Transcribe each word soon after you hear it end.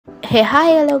Hey hi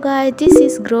hello guys, this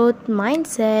is growth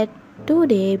mindset.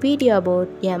 Today video about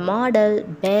a model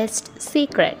best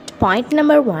secret. Point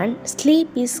number 1, sleep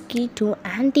is key to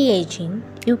anti-aging.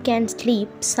 You can sleep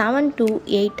 7 to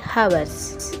 8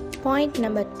 hours. Point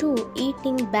number 2,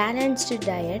 eating balanced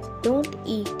diet. Don't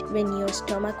eat when your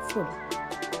stomach full.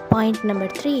 Point number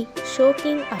 3,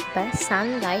 soaking up a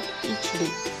sunlight each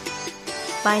day.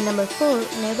 Point number 4,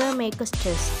 never make a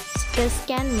stress. Stress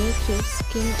can make your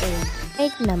skin old.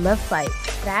 Point number 5,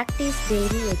 practice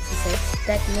daily exercise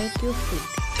that make you fit.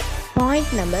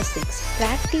 Point number 6,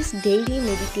 practice daily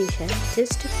meditation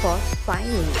just for 5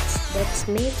 minutes. That's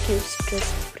make you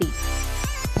stress free.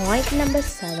 Point number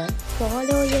 7,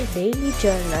 follow your daily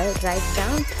journal. Write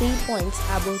down 3 points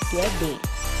about your day.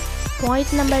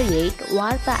 Point number 8,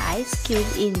 warp a ice cube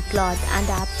in cloth and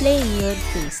apply in your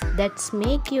face. That's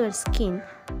make your skin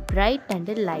bright and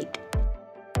light.